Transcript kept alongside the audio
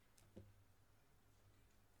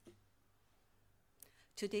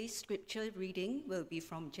Today's scripture reading will be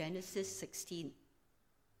from Genesis 16.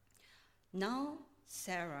 Now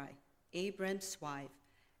Sarai, Abram's wife,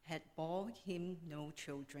 had borne him no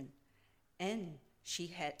children, and she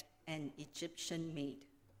had an Egyptian maid.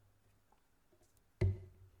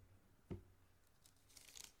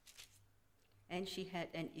 And she had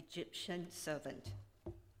an Egyptian servant,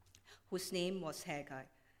 whose name was Hagar.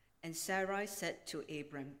 And Sarai said to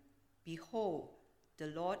Abram, "Behold, the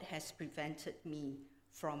Lord has prevented me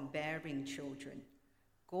from bearing children.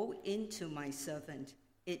 Go in to my servant.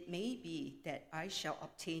 It may be that I shall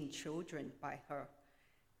obtain children by her."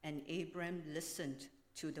 And Abram listened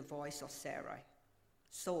to the voice of Sarai.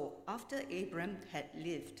 So after Abram had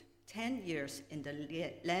lived 10 years in the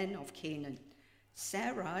land of Canaan,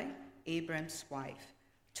 Sarai, Abram's wife,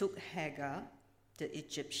 took Hagar, the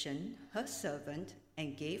Egyptian, her servant,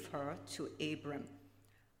 and gave her to Abram,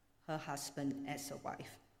 her husband, as a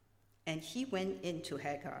wife. And he went in to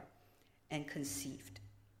Hagar and conceived.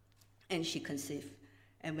 And she conceived.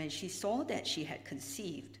 And when she saw that she had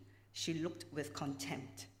conceived, she looked with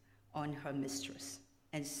contempt on her mistress.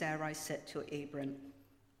 And Sarai said to Abram,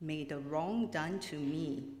 "May the wrong done to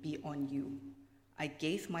me be on you. I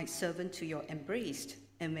gave my servant to your embrace,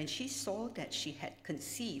 and when she saw that she had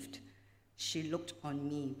conceived, she looked on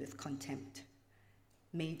me with contempt.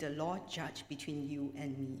 May the Lord judge between you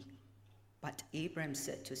and me." But Abram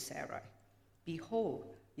said to Sarai,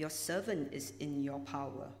 "Behold, your servant is in your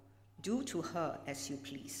power. Do to her as you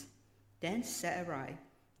please." Then Sarai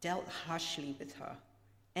dealt harshly with her,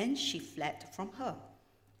 and she fled from her.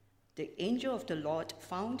 The angel of the Lord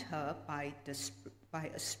found her by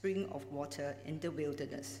a spring of water in the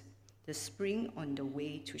wilderness, the spring on the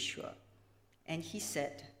way to Shur. And he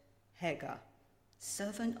said, "Hagar,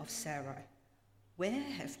 servant of Sarai, where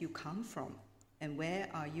have you come from, and where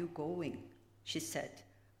are you going?" She said,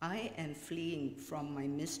 "I am fleeing from my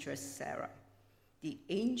mistress Sarai." The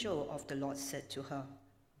angel of the Lord said to her,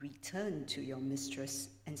 "Return to your mistress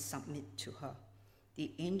and submit to her."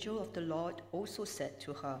 The angel of the Lord also said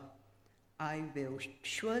to her, "I will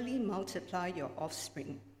surely multiply your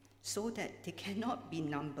offspring so that they cannot be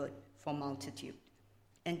numbered for multitude."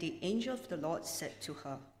 And the angel of the Lord said to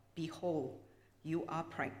her, "Behold, you are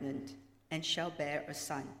pregnant and shall bear a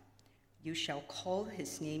son. You shall call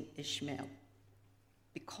his name Ishmael,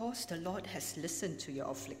 because the Lord has listened to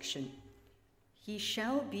your affliction. He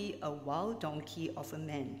shall be a wild donkey of a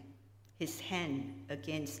man, his hand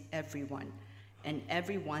against everyone, and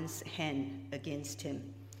everyone's hand against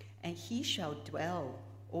him. And he shall dwell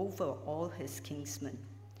over all his kinsmen."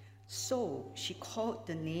 So she called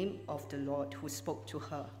the name of the Lord who spoke to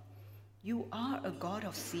her, "You are a God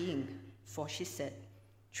of seeing." For she said,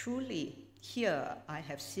 "Truly, here I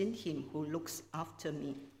have seen him who looks after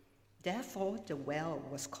me." Therefore the well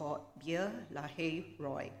was called Beer Lahai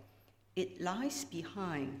Roi. It lies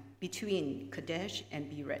between Kadesh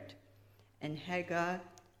and Bered. And Hagar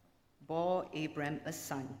bore Abram a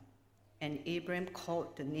son, and Abram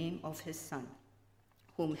called the name of his son,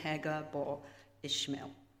 whom Hagar bore,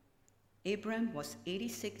 Ishmael. Abram was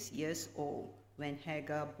 86 years old when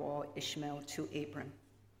Hagar bore Ishmael to Abram.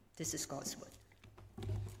 This is God's word.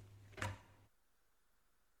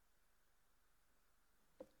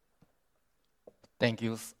 Thank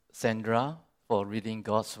you, Sandra, for reading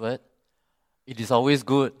God's word. It is always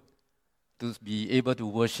good to be able to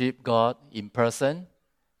worship God in person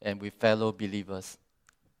and with fellow believers.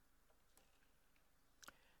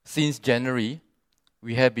 Since January,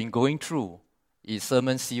 we have been going through a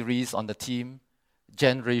sermon series on the theme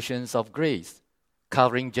Generations of Grace,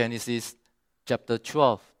 covering Genesis chapter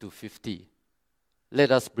 12 to 50.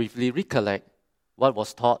 Let us briefly recollect what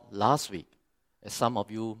was taught last week, as some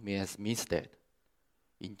of you may have missed that.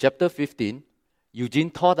 In chapter 15,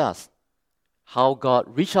 Eugene taught us how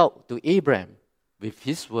God reached out to Abraham with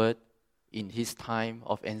his word in his time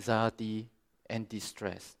of anxiety and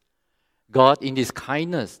distress. God, in his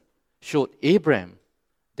kindness, showed Abraham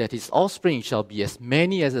that his offspring shall be as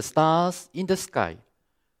many as the stars in the sky.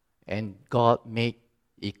 And God made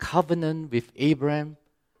a covenant with Abraham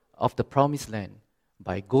of the promised land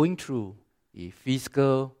by going through a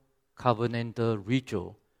physical covenantal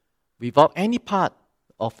ritual without any part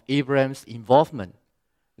of Abraham's involvement.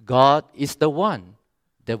 God is the one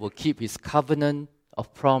that will keep his covenant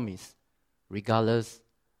of promise regardless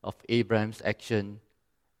of Abraham's action,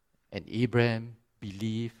 and Abraham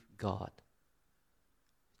believed God.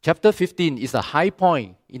 Chapter 15 is a high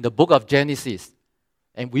point in the book of Genesis,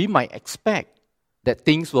 and we might expect that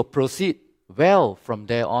things will proceed well from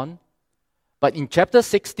there on. But in chapter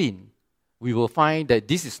 16, we will find that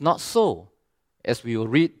this is not so, as we will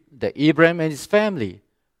read that Abraham and his family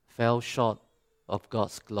fell short of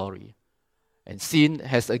God's glory. And sin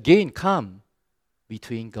has again come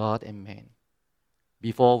between God and man.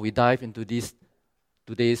 Before we dive into this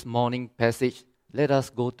today's morning passage, let us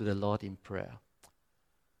go to the Lord in prayer.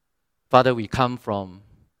 Father, we come from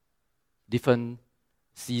different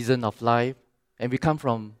seasons of life, and we come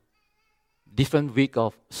from different week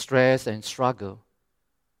of stress and struggle.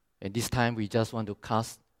 And this time we just want to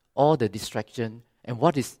cast all the distraction and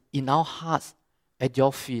what is in our hearts at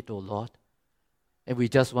your feet, O Lord. And we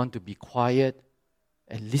just want to be quiet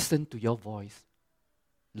and listen to your voice.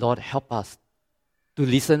 Lord, help us to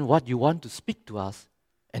listen what you want to speak to us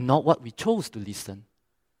and not what we chose to listen.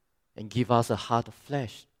 And give us a heart of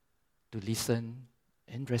flesh to listen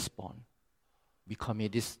and respond. We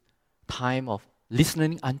commit this time of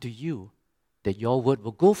listening unto you, that your word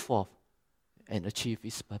will go forth and achieve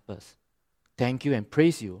its purpose. Thank you and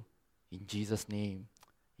praise you. In Jesus' name,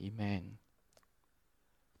 amen.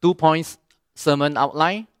 2 points sermon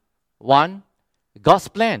outline. 1, God's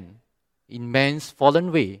plan in man's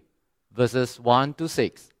fallen way, verses 1 to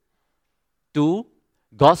 6. 2,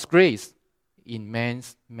 God's grace in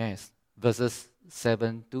man's mess, verses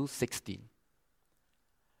 7 to 16.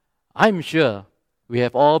 I'm sure we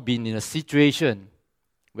have all been in a situation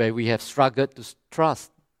where we have struggled to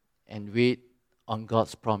trust and wait on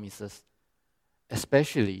God's promises,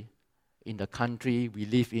 especially in the country we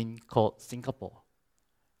live in called Singapore.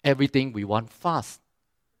 Everything we want fast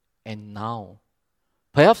and now.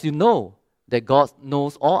 Perhaps you know that God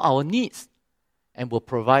knows all our needs and will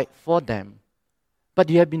provide for them. But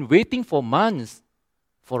you have been waiting for months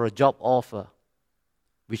for a job offer,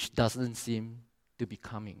 which doesn't seem to be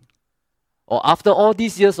coming. Or after all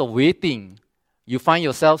these years of waiting, you find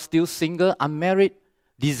yourself still single, unmarried,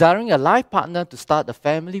 desiring a life partner to start a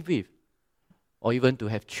family with, or even to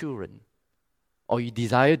have children. Or you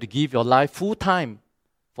desire to give your life full time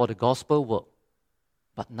for the gospel work,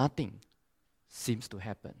 but nothing seems to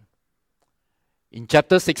happen. In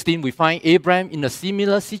chapter 16, we find Abraham in a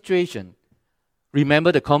similar situation.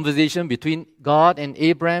 Remember the conversation between God and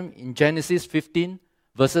Abraham in Genesis 15,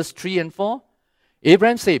 verses 3 and 4?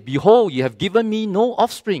 Abraham said, "Behold, you have given me no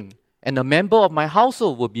offspring, and a member of my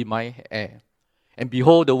household will be my heir. And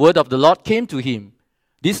behold, the word of the Lord came to him,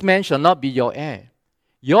 This man shall not be your heir.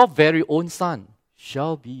 Your very own son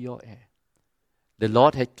shall be your heir." The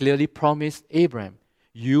Lord had clearly promised Abraham,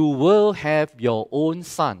 "You will have your own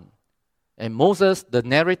son." And Moses, the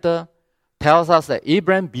narrator, tells us that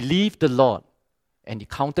Abraham believed the Lord, and he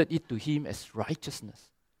counted it to him as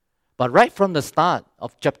righteousness. But right from the start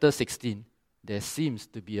of chapter 16, there seems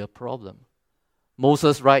to be a problem.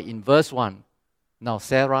 Moses writes in verse 1, "Now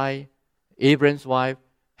Sarai, Abraham's wife,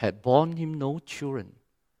 had borne him no children."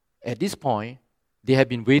 At this point, they had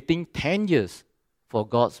been waiting 10 years for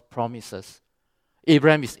God's promises.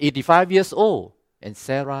 Abraham is 85 years old, and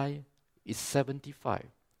Sarai is 75.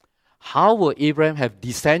 How will Abraham have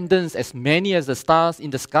descendants as many as the stars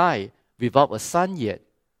in the sky without a son yet?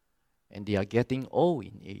 And they are getting old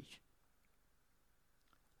in age.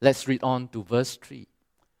 Let's read on to verse 3.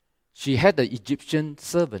 She had an Egyptian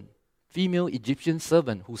servant, female Egyptian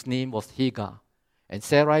servant, whose name was Hagar. And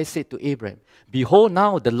Sarai said to Abraham, "Behold,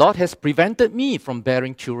 now the Lord has prevented me from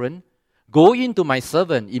bearing children. Go in to my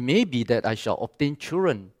servant. It may be that I shall obtain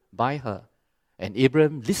children by her." And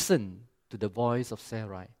Abraham listened to the voice of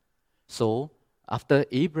Sarai. So, after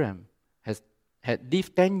Abraham had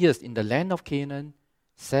lived 10 years in the land of Canaan,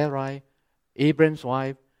 Sarai, Abraham's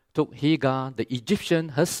wife, took Hagar, the Egyptian,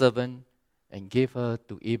 her servant, and gave her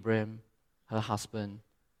to Abraham, her husband,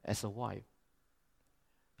 as a wife.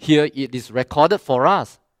 Here it is recorded for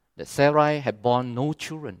us that Sarai had borne no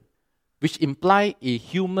children, which implied a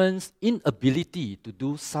human's inability to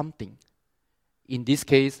do something. In this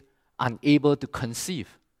case, unable to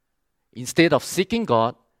conceive. Instead of seeking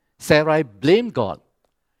God, Sarai blamed God.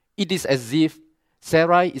 It is as if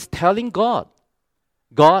Sarai is telling God,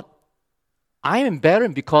 "God, I am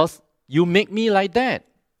barren because you make me like that.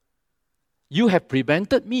 You have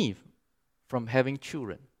prevented me from having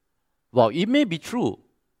children." While it may be true,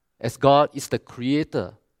 as God is the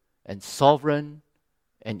creator and sovereign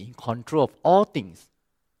and in control of all things,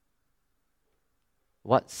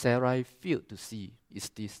 what Sarai failed to see is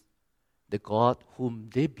this: the God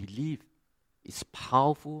whom they believe is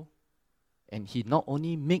powerful, and He not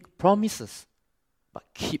only makes promises,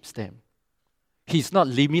 but keeps them. He is not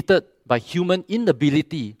limited by human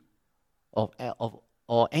inability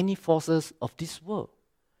or any forces of this world.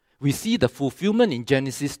 We see the fulfillment in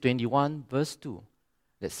Genesis 21, verse 2,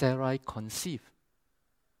 that Sarai conceived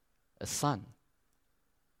a son.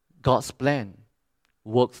 God's plan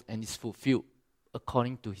works and is fulfilled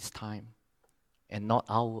according to His time, and not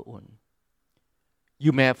our own.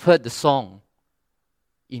 You may have heard the song,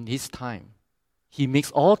 "In His time." He makes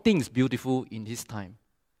all things beautiful in His time.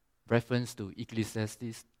 Reference to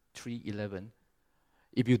Ecclesiastes 3:11.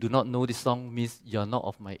 If you do not know this song, means you are not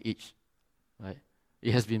of my age. Right?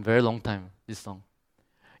 It has been a very long time, this song.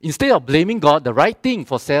 Instead of blaming God, the right thing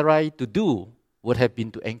for Sarai to do would have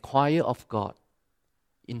been to inquire of God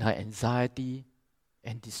in her anxiety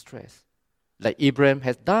and distress, like Abraham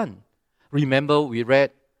has done. Remember, we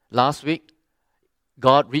read last week,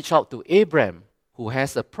 God reached out to Abraham, who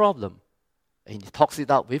has a problem, and he talks it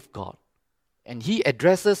out with God. And he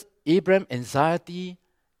addresses Abraham's anxiety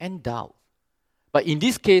and doubt. But in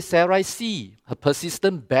this case, Sarai sees her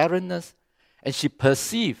persistent barrenness, and she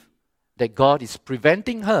perceives that God is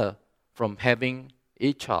preventing her from having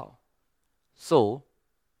a child. So,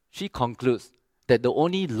 she concludes that the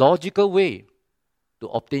only logical way to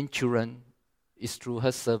obtain children is through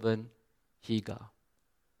her servant Hagar.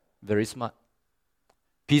 Very smart.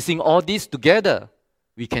 Piecing all this together,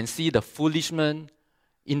 we can see the foolishness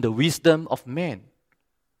in the wisdom of man.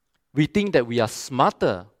 We think that we are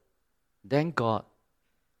smarter than God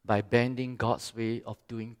by bending God's way of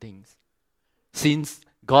doing things. Since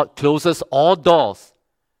God closes all doors,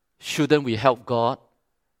 shouldn't we help God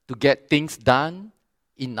to get things done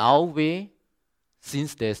in our way,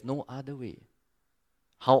 since there's no other way?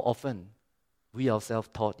 How often we ourselves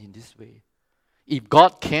thought in this way? If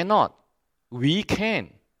God cannot, we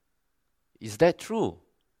can. Is that true?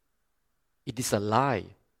 It is a lie.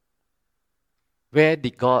 Where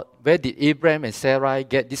did Abraham and Sarai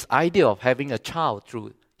get this idea of having a child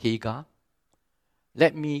through Hagar?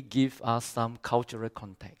 Let me give us some cultural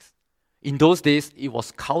context. In those days, it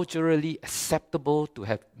was culturally acceptable to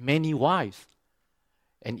have many wives.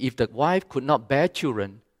 And if the wife could not bear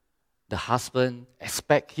children, the husband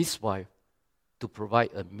expects his wife to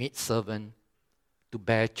provide a maidservant to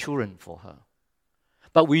bear children for her.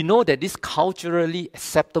 But we know that this culturally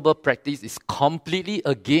acceptable practice is completely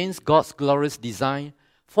against God's glorious design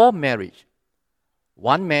for marriage.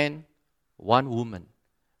 One man, one woman,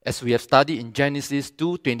 as we have studied in Genesis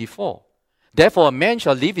 2:24. Therefore a man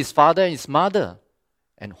shall leave his father and his mother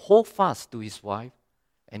and hold fast to his wife,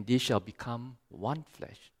 and they shall become one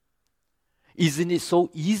flesh. Isn't it so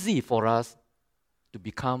easy for us to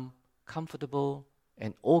become comfortable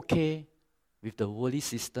and okay with the worldly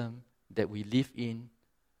system that we live in,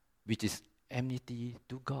 which is enmity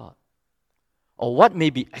to God? Or what may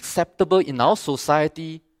be acceptable in our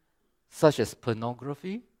society, such as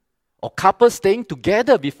pornography, or couples staying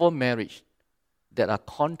together before marriage, that are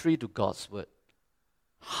contrary to God's word.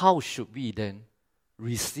 How should we then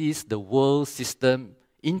resist the world system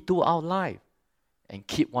into our life and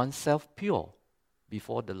keep oneself pure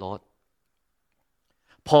before the Lord?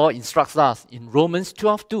 Paul instructs us in Romans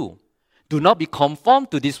 12:2, do not be conformed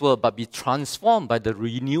to this world, but be transformed by the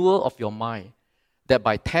renewal of your mind, that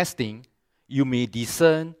by testing you may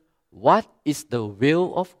discern what is the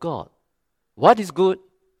will of God, what is good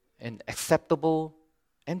and acceptable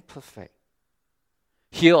and perfect.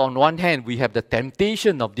 Here on one hand, we have the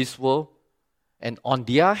temptation of this world, and on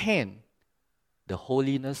the other hand, the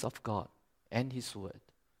holiness of God and His word.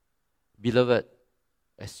 Beloved,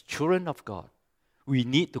 as children of God, we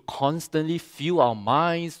need to constantly fill our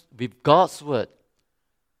minds with God's word,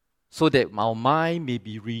 so that our mind may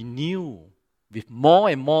be renewed with more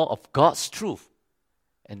and more of God's truth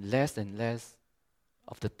and less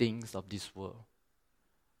of the things of this world.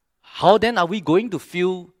 How then are we going to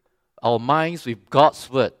fill our minds with God's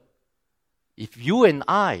word if you and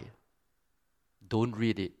I don't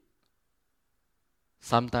read it?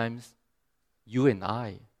 Sometimes you and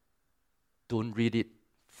I don't read it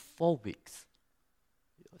for weeks,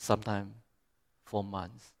 sometimes for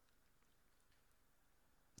months.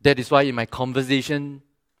 That is why in my conversation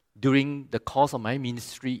during the course of my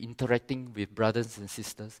ministry, interacting with brothers and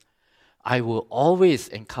sisters, I will always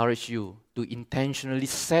encourage you to intentionally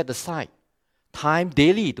set aside time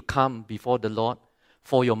daily to come before the Lord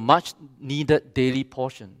for your much needed daily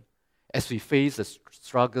portion as we face the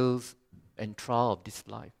struggles and trial of this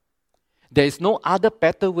life. There is no other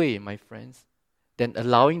better way, my friends, than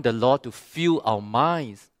allowing the Lord to fill our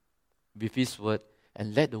minds with His word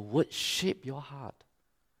and let the word shape your heart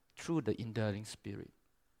through the indwelling Spirit.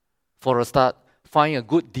 For a start, find a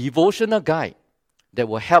good devotional guide that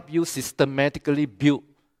will help you systematically build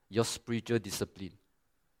your spiritual discipline.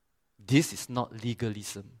 This is not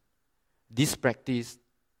legalism. This practice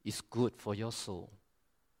is good for your soul.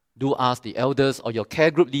 Do ask the elders or your care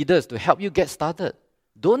group leaders to help you get started.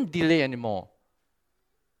 Don't delay anymore.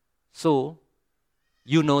 So,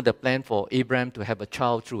 you know the plan for Abraham to have a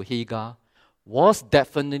child through Hagar was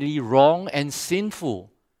definitely wrong and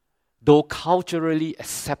sinful. though culturally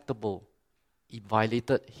acceptable, it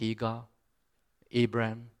violated Hagar,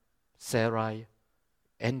 Abraham, Sarai,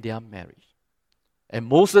 and their marriage. And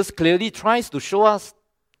Moses clearly tries to show us.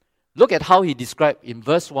 Look at how he described in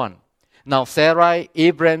verse 1. Now Sarai,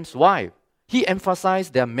 Abraham's wife, he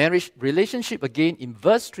emphasized their marriage relationship again in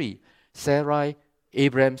verse 3. Sarai,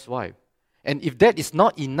 Abraham's wife. And if that is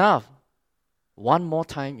not enough, one more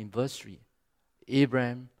time in verse 3.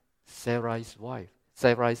 Abraham, Sarai's wife,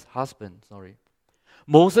 Sarai's husband,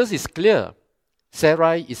 Moses is clear.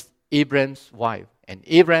 Sarai is Abraham's wife, and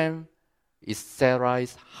Abraham is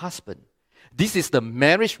Sarai's husband. This is the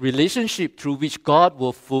marriage relationship through which God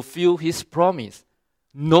will fulfill His promise.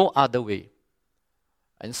 No other way.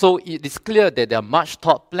 And so it is clear that the much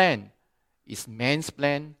thought plan is man's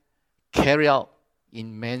plan carried out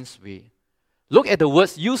in man's way. Look at the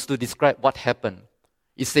words used to describe what happened.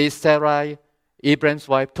 It says Sarai, Abraham's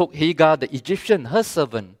wife, took Hagar the Egyptian, her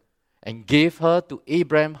servant, and gave her to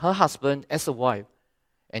Abraham, her husband, as a wife,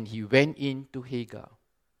 and he went in to Hagar.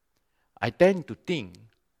 I tend to think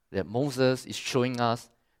that Moses is showing us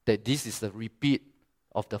that this is a repeat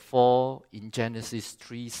of the fall in Genesis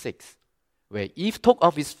 3:6, where Eve took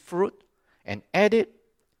of his fruit and ate it,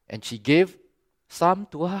 and she gave some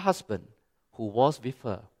to her husband who was with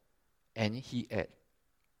her, and he ate.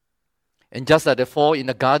 And just like the fall in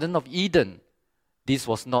the Garden of Eden, this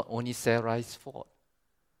was not only Sarai's fault.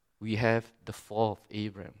 We have the fall of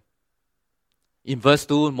Abraham. In verse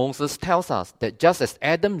 2, Moses tells us that just as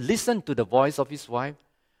Adam listened to the voice of his wife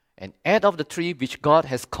and ate of the tree which God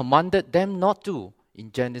has commanded them not to,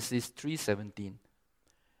 in Genesis 3:17,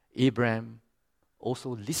 Abraham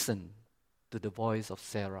also listened to the voice of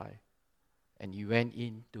Sarai, and he went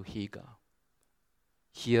in to Hagar.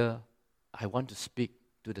 Here, I want to speak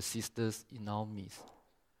to the sisters in our midst.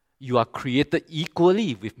 You are created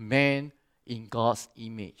equally with man in God's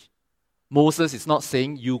image. Moses is not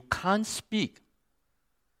saying you can't speak.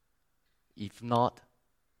 If not,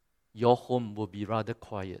 your home will be rather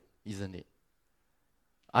quiet, isn't it?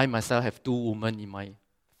 I myself have 2 women in my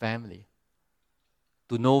family.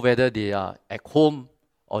 To know whether they are at home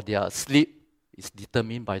or they are asleep is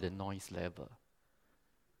determined by the noise level.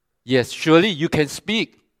 Yes, surely you can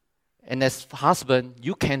speak. And as husband,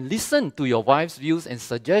 you can listen to your wife's views and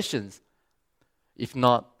suggestions. If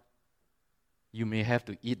not, you may have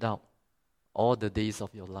to eat out all the days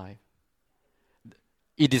of your life.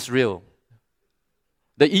 It is real.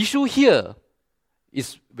 The issue here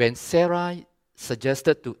is when Sarai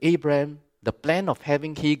suggested to Abraham the plan of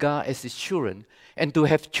having Hagar as his children and to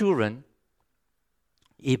have children,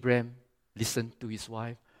 Abraham listened to his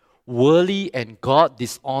wife. Worldly and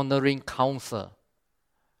God-dishonoring counsel.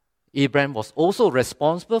 Abraham was also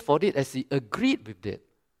responsible for it as he agreed with it.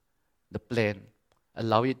 The plan,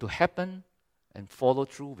 allow it to happen and follow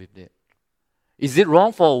through with it. Is it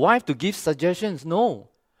wrong for a wife to give suggestions? No.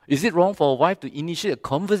 Is it wrong for a wife to initiate a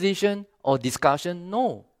conversation or discussion?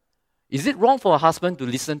 No. Is it wrong for a husband to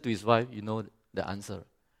listen to his wife? You know the answer.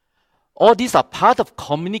 All these are part of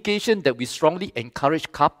communication that we strongly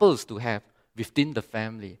encourage couples to have within the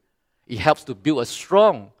family. It helps to build a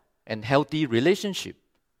strong and healthy relationship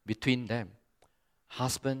between them.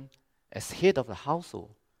 Husband, as head of the household,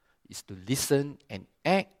 is to listen and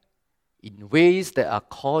act in ways that are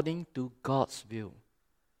according to God's will.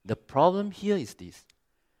 The problem here is this.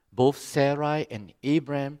 Both Sarai and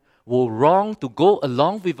Abraham were wrong to go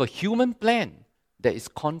along with a human plan that is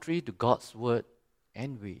contrary to God's word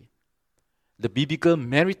and way. The biblical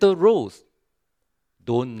marital roles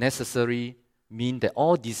don't necessarily mean that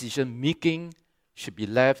all decision making should be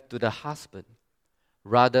left to the husband.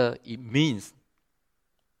 Rather, it means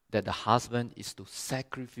that the husband is to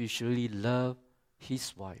sacrificially love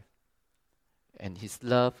his wife, and his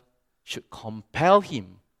love should compel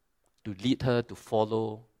him to lead her to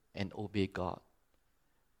follow and obey God.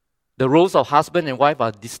 The roles of husband and wife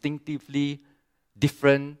are distinctively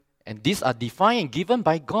different, and these are defined and given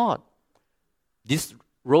by God. These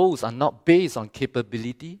roles are not based on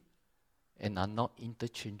capability and are not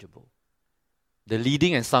interchangeable. The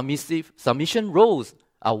leading and submission roles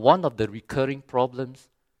are one of the recurring problems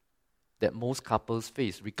that most couples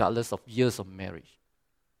face, regardless of years of marriage.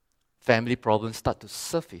 Family problems start to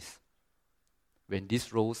surface when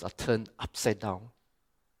these roles are turned upside down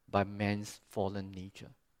by man's fallen nature.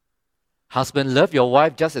 Husband, love your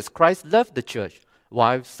wife just as Christ loved the church.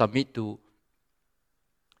 Wives, submit to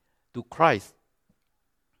Christ.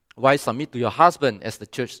 Wives, submit to your husband as the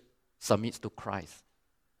church submits to Christ,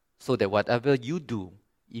 so that whatever you do,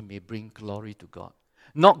 it may bring glory to God.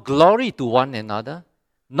 Not glory to one another,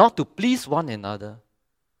 not to please one another,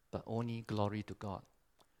 but only glory to God.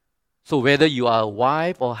 So whether you are a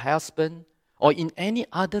wife or husband or in any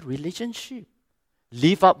other relationship,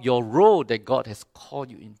 live up your role that God has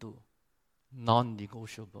called you into.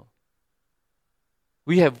 Non-negotiable.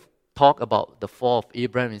 We have talked about the fall of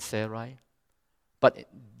Abraham and Sarai, but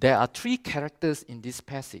there are three characters in this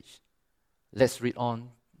passage. Let's read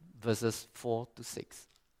on verses 4 to 6.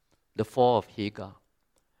 The fall of Hagar.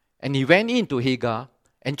 And he went in to Hagar,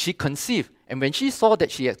 and she conceived. And when she saw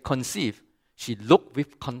that she had conceived, she looked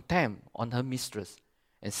with contempt on her mistress.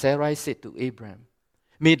 And Sarai said to Abraham,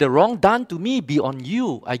 "May the wrong done to me be on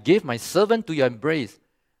you. I gave my servant to your embrace."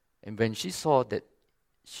 And when she saw that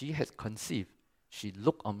she had conceived, she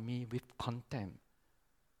looked on me with contempt.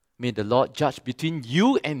 "May the Lord judge between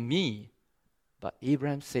you and me." But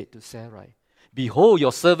Abraham said to Sarai, "Behold,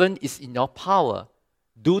 your servant is in your power.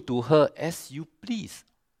 Do to her as you please."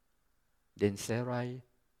 Then Sarai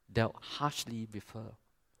dealt harshly with her,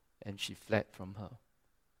 and she fled from her.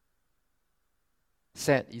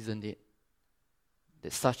 Sad, isn't it,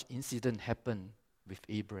 that such incident happened with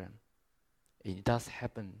Abraham, and it does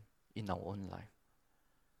happen in our own life.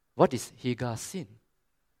 What is Hagar's sin?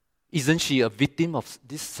 Isn't she a victim of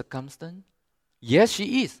this circumstance? Yes,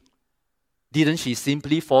 she is. Didn't she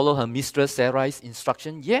simply follow her mistress Sarai's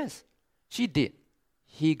instruction? Yes, she did.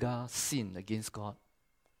 Hagar sinned against God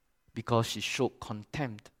because she showed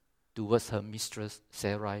contempt towards her mistress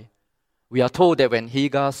Sarai. We are told that when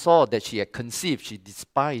Hagar saw that she had conceived, she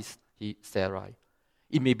despised Sarai.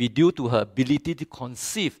 It may be due to her ability to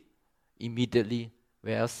conceive immediately,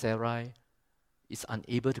 whereas Sarai is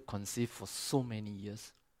unable to conceive for so many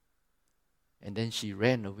years. And then she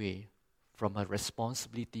ran away from her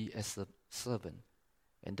responsibility as a servant.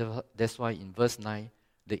 And that's why in verse 9,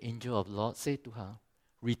 the angel of the Lord said to her,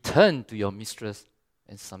 "Return to your mistress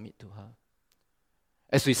and submit to her."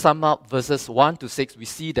 As we sum up verses 1 to 6, we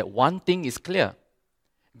see that one thing is clear.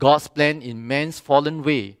 God's plan in man's fallen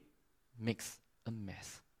way makes a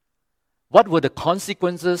mess. What were the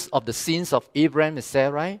consequences of the sins of Abraham and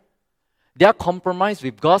Sarai? Their compromise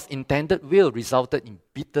with God's intended will resulted in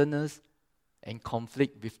bitterness and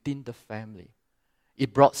conflict within the family.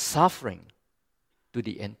 It brought suffering to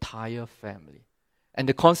the entire family. And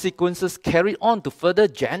the consequences carried on to further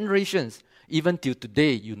generations, even till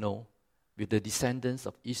today, with the descendants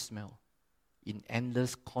of Ishmael, in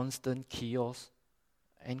endless, constant chaos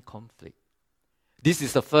and conflict. This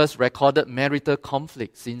is the first recorded marital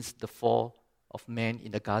conflict since the fall of man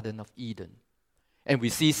in the Garden of Eden. And we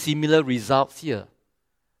see similar results here.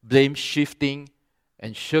 Blame shifting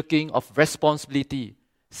and shirking of responsibility.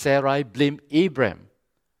 Sarai blamed Abraham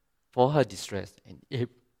for her distress,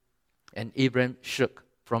 and Abraham shook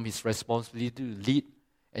from his responsibility to lead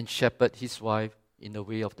and shepherd his wife in the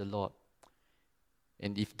way of the Lord.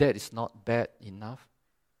 And if that is not bad enough,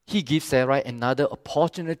 he gives Sarai another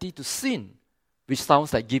opportunity to sin, which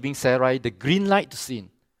sounds like giving Sarai the green light to sin,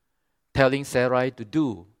 telling Sarai to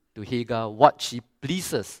do to Hagar what she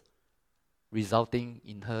pleases, resulting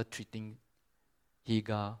in her treating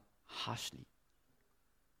Hagar harshly.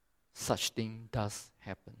 Such thing does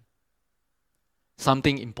happen.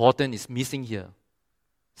 Something important is missing here: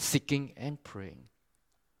 seeking and praying.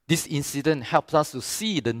 This incident helps us to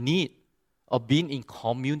see the need of being in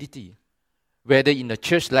community, whether in a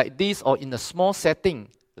church like this or in a small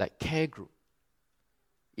setting like care group.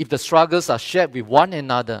 If the struggles are shared with one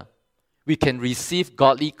another, we can receive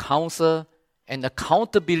godly counsel and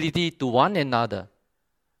accountability to one another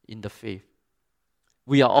in the faith.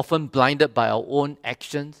 We are often blinded by our own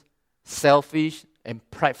actions, selfish and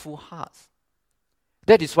prideful hearts.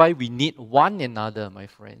 That is why we need one another, my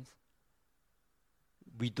friends.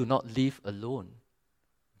 We do not live alone.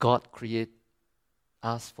 God created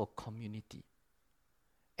us for community.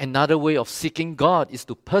 Another way of seeking God is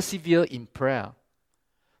to persevere in prayer.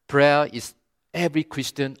 Prayer is every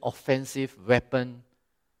Christian offensive weapon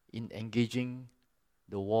in engaging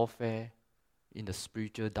the warfare in the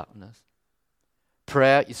spiritual darkness.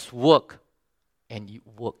 Prayer is work, and it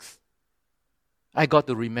works. I got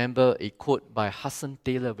to remember a quote by Hudson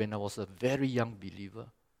Taylor when I was a very young believer.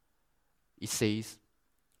 It says,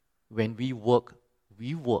 "When we work,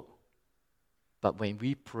 but when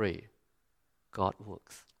we pray, God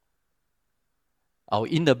works." Our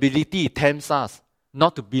inability tempts us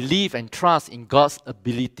not to believe and trust in God's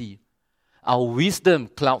ability. Our wisdom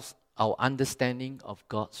clouds our understanding of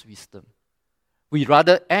God's wisdom. We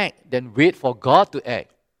rather act than wait for God to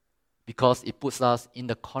act because it puts us in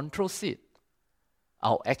the control seat.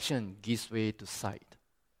 Our action gives way to sight,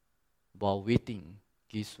 while waiting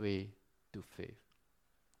gives way to faith.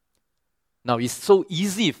 Now, it's so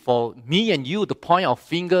easy for me and you to point our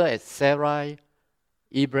finger at Sarai,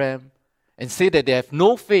 Abraham, and say that they have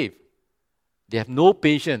no faith They have no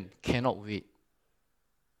patience, cannot wait.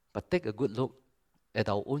 But take a good look at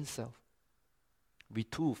our own self. We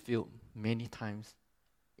too failed many times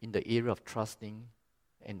in the area of trusting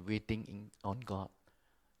and waiting on God.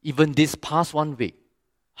 Even this past 1 week,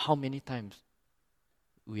 how many times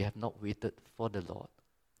we have not waited for the Lord?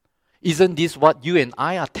 Isn't this what you and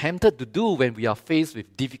I are tempted to do when we are faced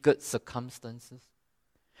with difficult circumstances?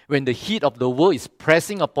 When the heat of the world is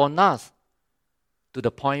pressing upon us to the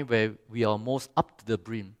point where we are almost up to the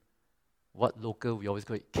brim. What local we always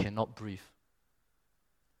call it, cannot breathe.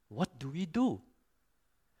 What do we do?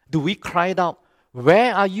 Do we cry out,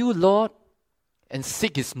 "Where are you, Lord?" and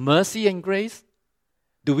seek His mercy and grace?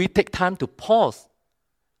 Do we take time to pause,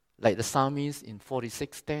 like the psalmist in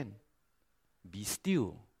 46:10? Be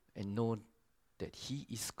still and know that He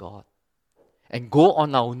is God. And go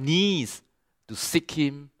on our knees to seek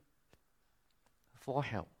Him for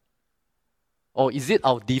help. Or is it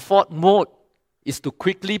our default mode is to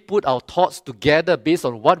quickly put our thoughts together based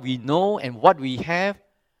on what we know and what we have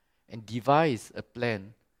and devise a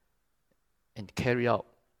plan and carry out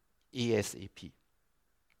ASAP?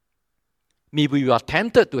 Maybe we are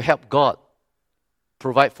tempted to help God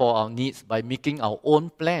provide for our needs by making our own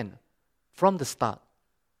plan from the start,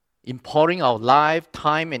 pouring our life,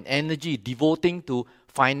 time, and energy, devoting to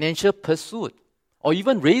financial pursuit, or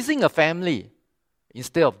even raising a family,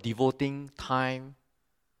 instead of devoting time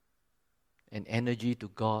and energy to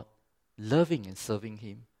God, loving and serving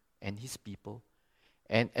Him and His people,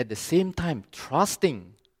 and at the same time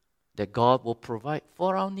trusting that God will provide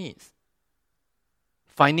for our needs.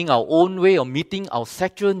 Finding our own way of meeting our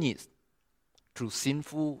sexual needs through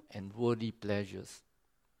sinful and worldly pleasures.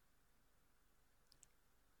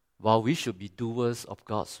 While we should be doers of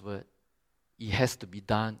God's word, it has to be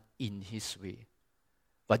done in His way.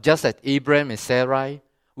 But just as Abraham and Sarai,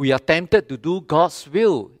 we are tempted to do God's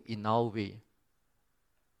will in our way.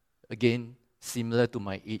 Again, similar to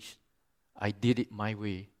my age, I did it my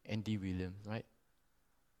way, Andy Williams, right?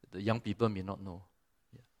 The young people may not know.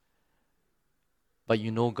 Yeah. But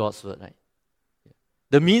you know God's word, right? Yeah.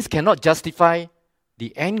 The means cannot justify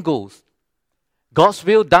the end goals. God's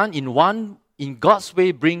will done in God's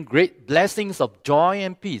way bring great blessings of joy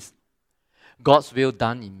and peace. God's will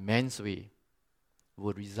done in man's way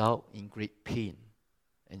will result in great pain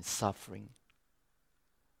and suffering.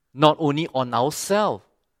 Not only on ourselves,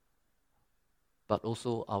 but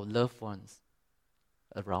also our loved ones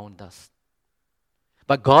around us.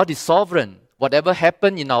 But God is sovereign. Whatever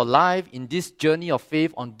happened in our life, in this journey of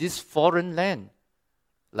faith on this foreign land,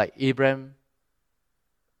 like Abraham,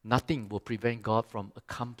 nothing will prevent God from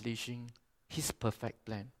accomplishing His perfect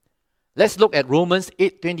plan. Let's look at Romans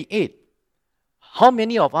 8:28. How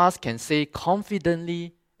many of us can say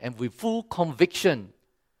confidently and with full conviction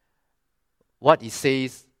what it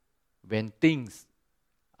says when things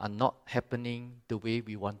are not happening the way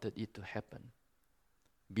we wanted it to happen?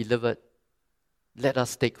 Beloved, let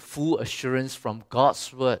us take full assurance from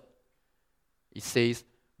God's word. It says,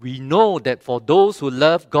 we know that for those who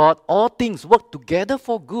love God, all things work together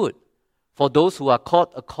for good, for those who are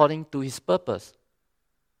called according to His purpose.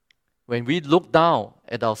 When we look down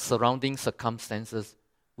at our surrounding circumstances,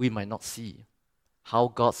 we might not see how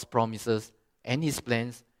God's promises and His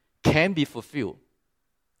plans can be fulfilled.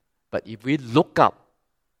 But if we look up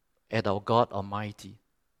at our God Almighty,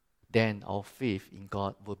 then our faith in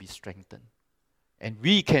God will be strengthened. And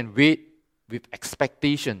we can wait with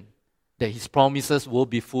expectation that His promises will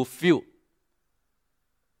be fulfilled.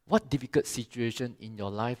 What difficult situation in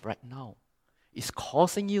your life right now is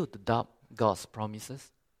causing you to doubt God's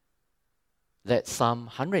promises? Let Psalm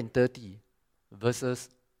 130 verses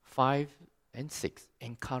 5 and 6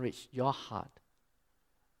 encourage your heart.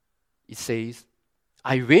 It says,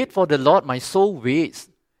 I wait for the Lord, my soul waits,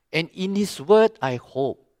 and in His word I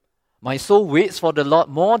hope. My soul waits for the Lord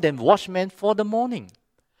more than watchmen for the morning.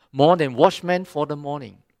 More than watchmen for the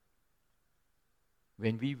morning.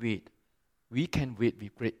 When we wait, we can wait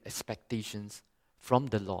with great expectations from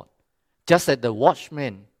the Lord. Just as the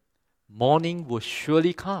watchman, morning will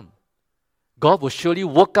surely come. God will surely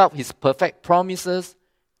work out His perfect promises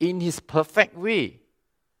in His perfect way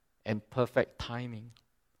and perfect timing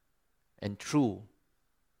and through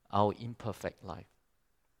our imperfect life.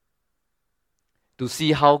 To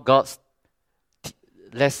see how God's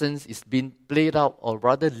lessons is being played out, or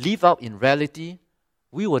rather lived out in reality,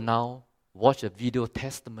 we will now watch a video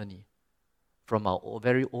testimony from our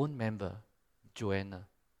very own member, Joanna.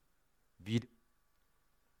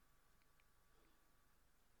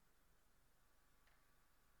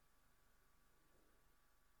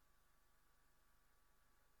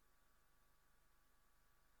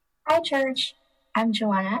 Hi, church. I'm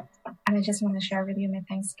Joanna, and I just want to share with you my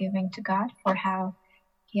thanksgiving to God for how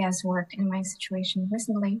He has worked in my situation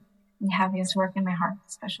recently and how He has worked in my heart,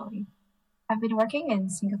 especially. I've been working in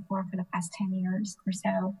Singapore for the past 10 years or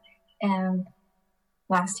so, and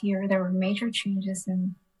last year there were major changes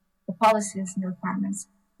in the policies and requirements,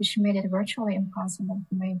 which made it virtually impossible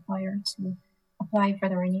for my employer to apply for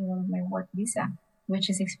the renewal of my work visa, which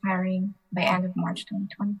is expiring by end of March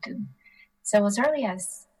 2022. So as early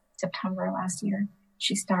as September last year,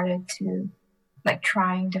 she started to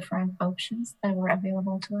trying different options that were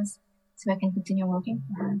available to us so I can continue working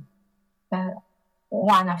for her. But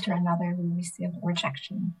one after another, we received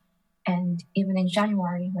rejection. And even in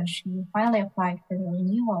January, when she finally applied for the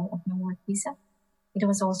renewal of my work visa, it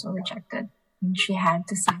was also rejected. And she had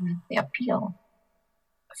to submit the appeal.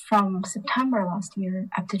 From September last year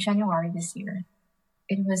up to January this year,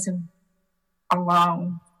 it was a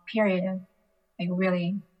long period of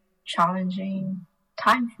really challenging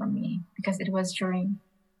time for me, because it was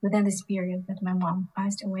within this period that my mom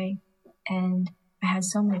passed away, and I had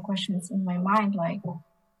so many questions in my mind, like,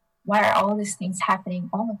 why are all these things happening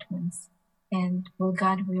all at once? And will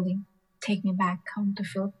God really take me back home to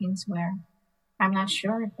Philippines, where I'm not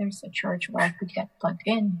sure if there's a church where I could get plugged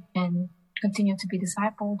in and continue to be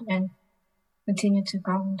discipled and continue to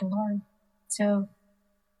grow in the Lord. So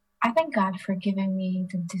I thank God for giving me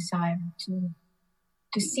the desire to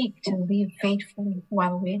seek to live faithfully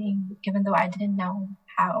while waiting, even though I didn't know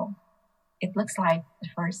how it looks like at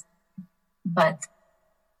first. But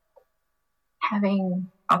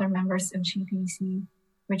having other members of GPC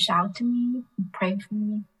reach out to me and pray for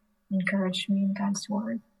me, encourage me in God's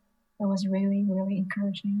word, that was really, really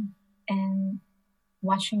encouraging. And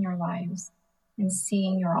watching your lives and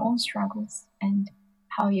seeing your own struggles and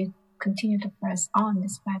how you continue to press on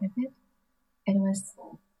despite of it, it was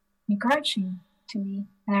encouraging to me.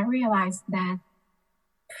 And I realized that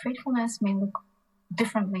faithfulness may look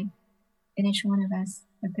differently in each one of us,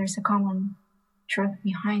 but there's a common truth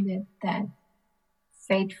behind it, that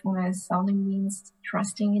faithfulness only means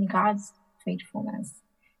trusting in God's faithfulness.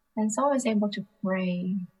 And so I was able to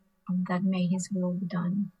pray that may His will be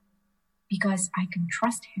done, because I can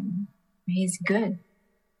trust Him. He's good,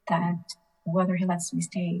 that whether He lets me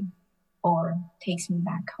stay or takes me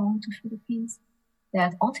back home to Philippines,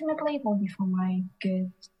 that ultimately it will be for my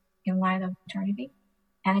good in light of eternity,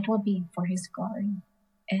 and it will be for His glory.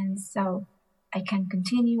 And so I can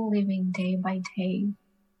continue living day by day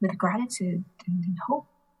with gratitude and hope.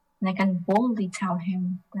 And I can boldly tell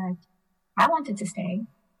Him that I wanted to stay,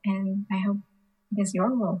 and I hope it is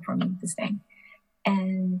your will for me to stay.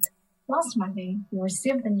 And last Monday, we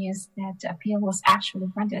received the news that the appeal was actually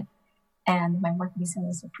granted and my work visa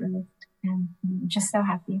was approved. And I'm just so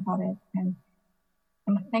happy about it. And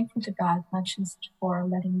I'm thankful to God, not just for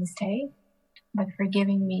letting me stay, but for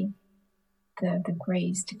giving me the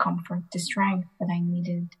grace, the comfort, the strength that I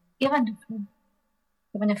needed, even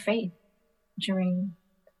the faith during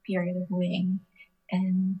the period of waiting.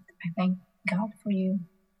 And I thank God for you,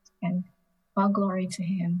 and all glory to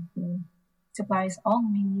Him who supplies all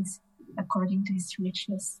my needs according to His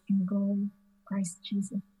riches in glory, Christ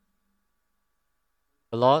Jesus.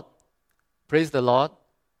 The Lord, praise the Lord.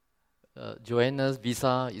 Joanna's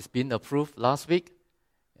visa is being approved last week.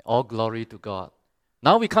 All glory to God.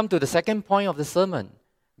 Now we come to the second point of the sermon.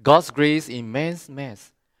 God's grace in man's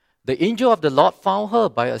mess. The angel of the Lord found her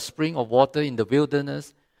by a spring of water in the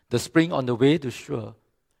wilderness, the spring on the way to Shur.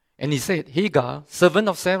 And he said, Hagar, servant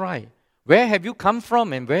of Sarai, where have you come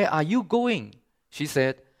from and where are you going? She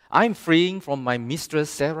said, I'm fleeing from my mistress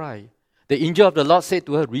Sarai. The angel of the Lord said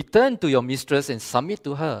to her, return to your mistress and submit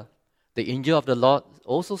to her. The angel of the Lord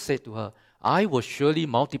also said to her, I will surely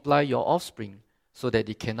multiply your offspring so that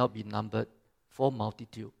it cannot be numbered for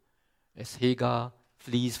multitude. As Hagar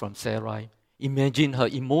flees from Sarai, imagine her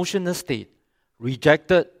emotional state,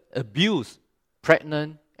 rejected, abused,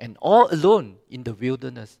 pregnant, and all alone in the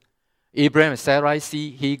wilderness. Abraham and Sarai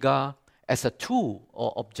see Hagar as a tool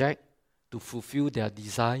or object to fulfill their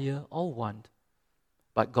desire or want.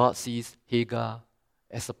 But God sees Hagar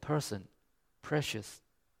as a person, precious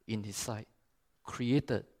in His sight,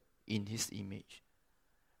 created in His image.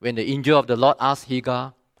 When the angel of the Lord asked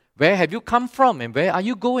Hagar, where have you come from and where are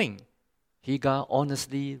you going? Hagar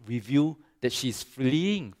honestly revealed that she is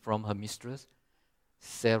fleeing from her mistress,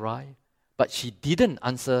 Sarai, but she didn't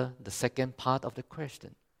answer the second part of the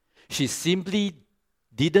question. She simply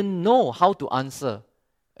didn't know how to answer,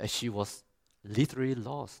 as she was literally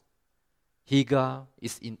lost. Hagar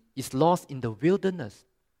is lost in the wilderness.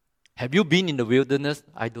 Have you been in the wilderness?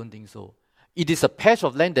 I don't think so. It is a patch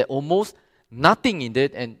of land that almost nothing in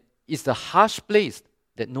it, and it's a harsh place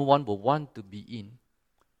that no one will want to be in.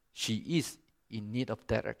 She is in need of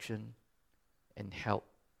direction and help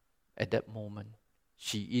at that moment.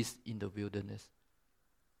 She is in the wilderness.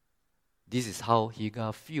 This is how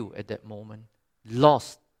Hagar feels at that moment.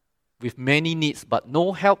 Lost, with many needs, but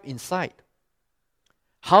no help in sight.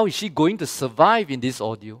 How is she going to survive in this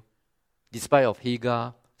ordeal? Despite of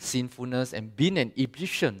Hagar's sinfulness and being an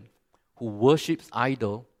Egyptian who worships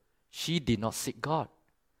idol, she did not seek God.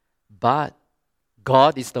 But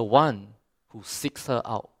God is the one who seeks her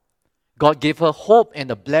out. God gave her hope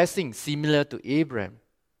and a blessing similar to Abraham.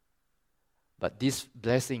 But this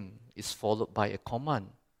blessing is followed by a command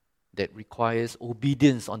that requires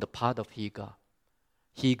obedience on the part of Hagar.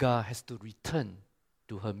 Hagar has to return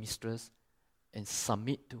to her mistress and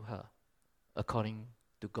submit to her according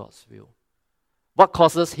to God's will. What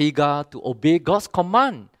causes Hagar to obey God's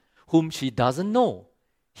command, whom she doesn't know?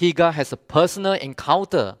 Hagar has a personal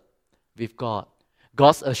encounter with God.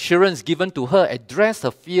 God's assurance given to her addressed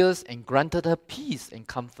her fears and granted her peace and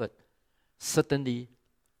comfort. Certainly,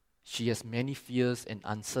 she has many fears and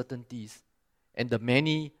uncertainties, and the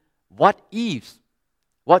many what ifs.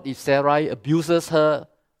 What if Sarai abuses her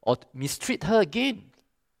or mistreats her again?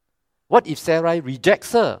 What if Sarai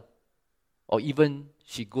rejects her, or even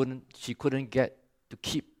she couldn't get to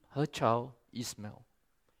keep her child Ishmael?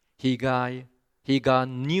 Hagar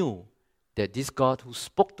knew that this God who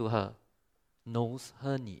spoke to her knows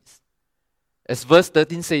her needs. As verse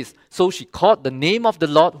 13 says, so she called the name of the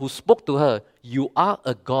Lord who spoke to her, "You are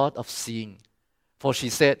a God of seeing." For she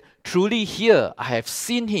said, "Truly here I have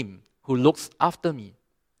seen him who looks after me."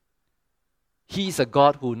 He is a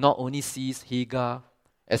God who not only sees Hagar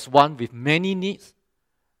as one with many needs,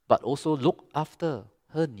 but also look after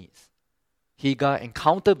her needs. Hagar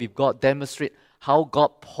encounter with God demonstrate how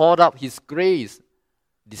God poured out His grace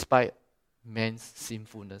despite man's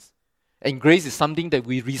sinfulness. And grace is something that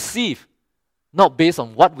we receive, not based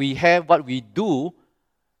on what we have, what we do,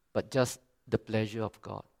 but just the pleasure of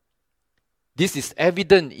God. This is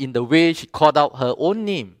evident in the way she called out her own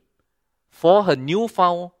name for her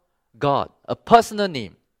newfound God, a personal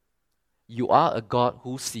name. You are a God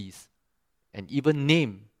who sees, and even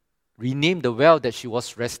renamed the well that she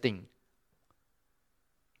was resting,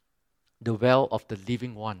 the well of the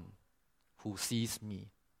living one who sees me.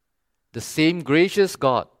 The same gracious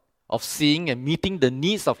God of seeing and meeting the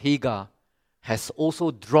needs of Hagar has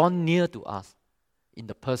also drawn near to us in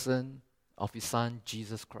the person of His Son,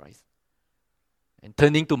 Jesus Christ. And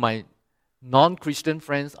turning to my non-Christian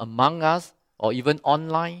friends among us or even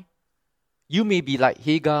online, you may be like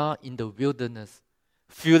Hagar in the wilderness,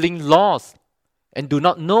 feeling lost and do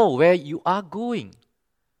not know where you are going.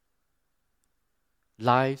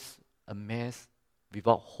 Life's a mess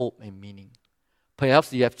without hope and meaning.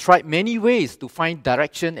 Perhaps you have tried many ways to find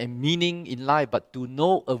direction and meaning in life, but to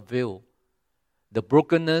no avail. The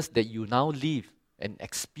brokenness that you now live and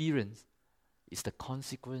experience is the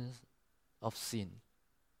consequence of sin.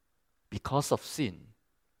 Because of sin,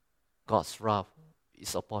 God's wrath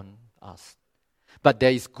is upon us. But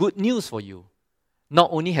there is good news for you. Not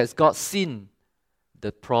only has God seen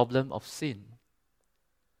the problem of sin,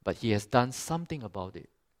 but He has done something about it.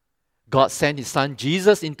 God sent His Son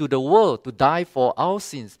Jesus into the world to die for our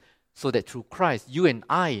sins, so that through Christ you and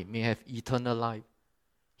I may have eternal life.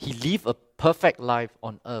 He lived a perfect life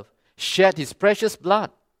on earth, shed His precious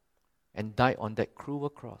blood, and died on that cruel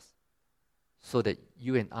cross, so that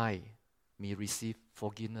you and I may receive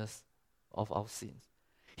forgiveness of our sins.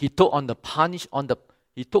 He took on the punishment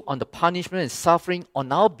and suffering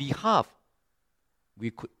on our behalf.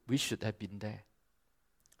 We should have been there.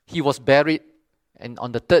 He was buried, and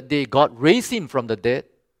on the third day, God raised Him from the dead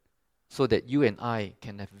so that you and I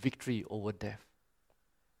can have victory over death.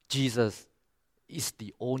 Jesus is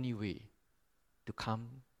the only way to come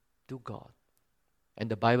to God. And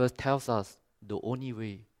the Bible tells us the only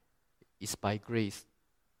way is by grace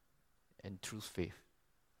and through faith.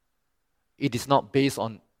 It is not based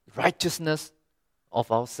on righteousness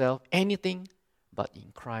of ourselves, anything, but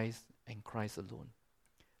in Christ and Christ alone.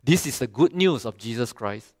 This is the good news of Jesus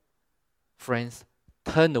Christ. Friends,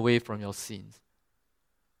 turn away from your sins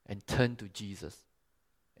and turn to Jesus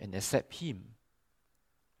and accept Him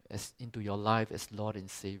into your life as Lord and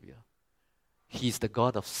Savior. He is the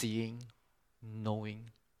God of seeing, knowing,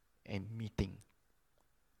 and meeting.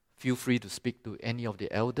 Feel free to speak to any of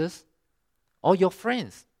the elders or your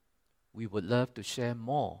friends. We would love to share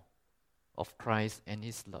more of Christ and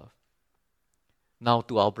His love. Now,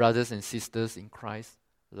 to our brothers and sisters in Christ,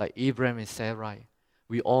 like Abraham and Sarai,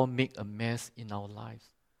 we all make a mess in our lives.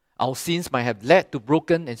 Our sins might have led to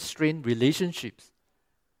broken and strained relationships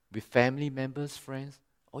with family members, friends,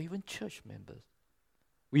 or even church members.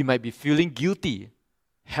 We might be feeling guilty,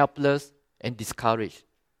 helpless, and discouraged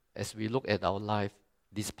as we look at our life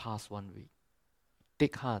this past 1 week.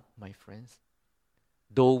 Take heart, my friends.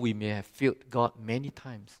 Though we may have failed God many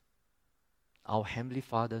times, our Heavenly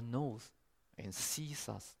Father knows and sees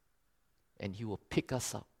us, and He will pick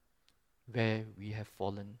us up where we have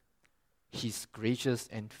fallen. He's gracious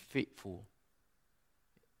and faithful,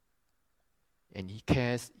 and He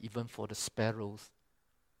cares even for the sparrows.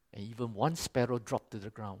 And even one sparrow dropped to the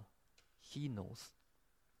ground, He knows.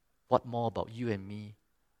 What more about you and me,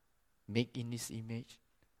 made in His image,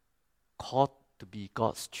 called to be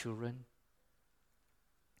God's children?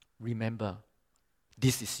 Remember,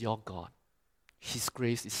 this is your God. His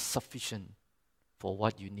grace is sufficient for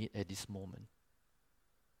what you need at this moment.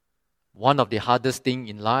 One of the hardest things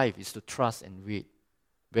in life is to trust and wait,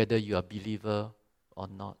 whether you are a believer or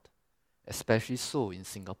not, especially so in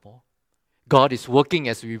Singapore. God is working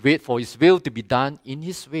as we wait for His will to be done in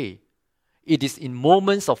His way. It is in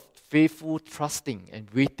moments of faithful trusting and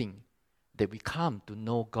waiting that we come to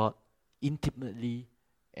know God intimately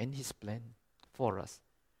and His plan for us.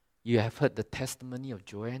 You have heard the testimony of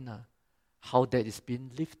Joanna, how that is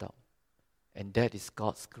being lived out. And that is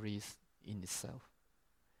God's grace in itself.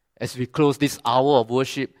 As we close this hour of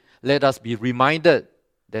worship, let us be reminded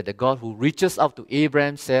that the God who reaches out to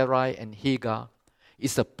Abraham, Sarai, and Hagar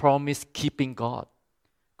is a promise-keeping God.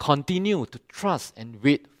 Continue to trust and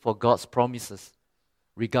wait for God's promises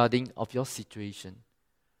regarding of your situation.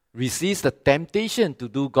 Resist the temptation to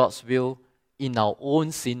do God's will in our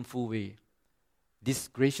own sinful way. This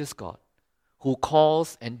gracious God, who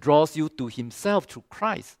calls and draws you to Himself through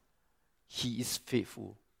Christ, He is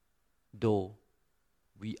faithful, though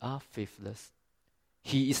we are faithless.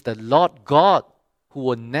 He is the Lord God who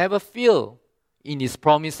will never fail in His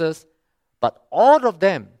promises, but all of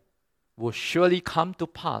them will surely come to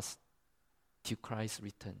pass till Christ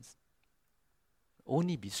returns.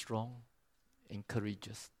 Only be strong and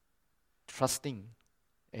courageous, trusting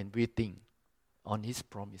and waiting on His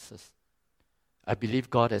promises. I believe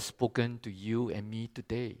God has spoken to you and me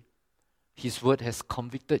today. His word has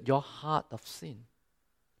convicted your heart of sin.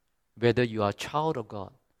 Whether you are a child of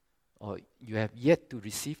God or you have yet to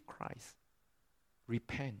receive Christ,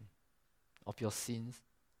 repent of your sins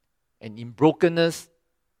and in brokenness,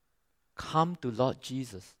 come to Lord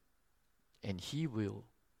Jesus, and He will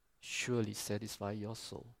surely satisfy your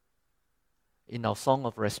soul. In our song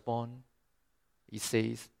of response, it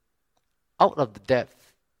says, out of the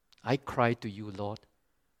depth, I cry to you, Lord.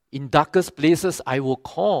 In darkest places I will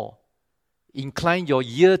call. Incline your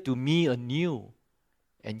ear to me anew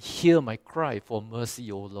and hear my cry for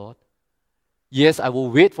mercy, O Lord. Yes, I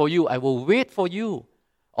will wait for you. I will wait for you.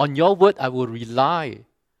 On your word I will rely.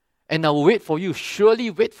 And I will wait for you,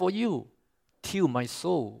 surely wait for you, till my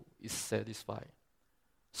soul is satisfied.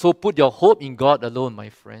 So put your hope in God alone, my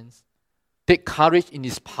friends. Take courage in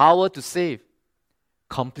His power to save,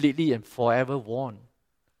 completely and forever won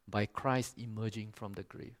by Christ emerging from the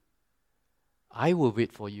grave. I will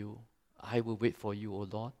wait for you. I will wait for you, O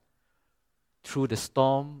Lord. Through the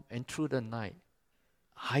storm and through the night,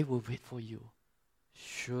 I will wait for you.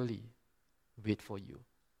 Surely wait for you.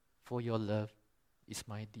 For your love is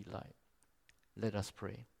my delight. Let us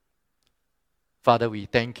pray. Father, we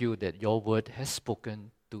thank you that your word has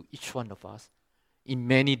spoken to each one of us in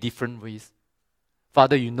many different ways.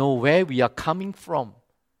 Father, you know where we are coming from.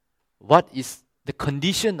 What is the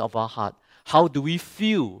condition of our heart? How do we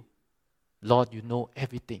feel? Lord, you know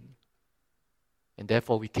everything. And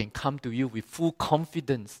therefore we can come to you with full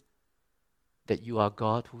confidence that you are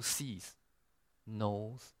God who sees,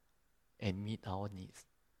 knows, and meets our needs.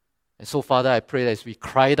 And so, Father, I pray that as we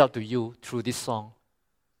cry it out to you through this song,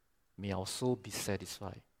 may our soul be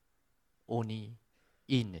satisfied only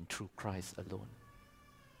in and through Christ alone.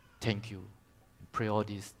 Thank you. And pray all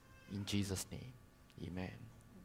this in Jesus' name. Amen.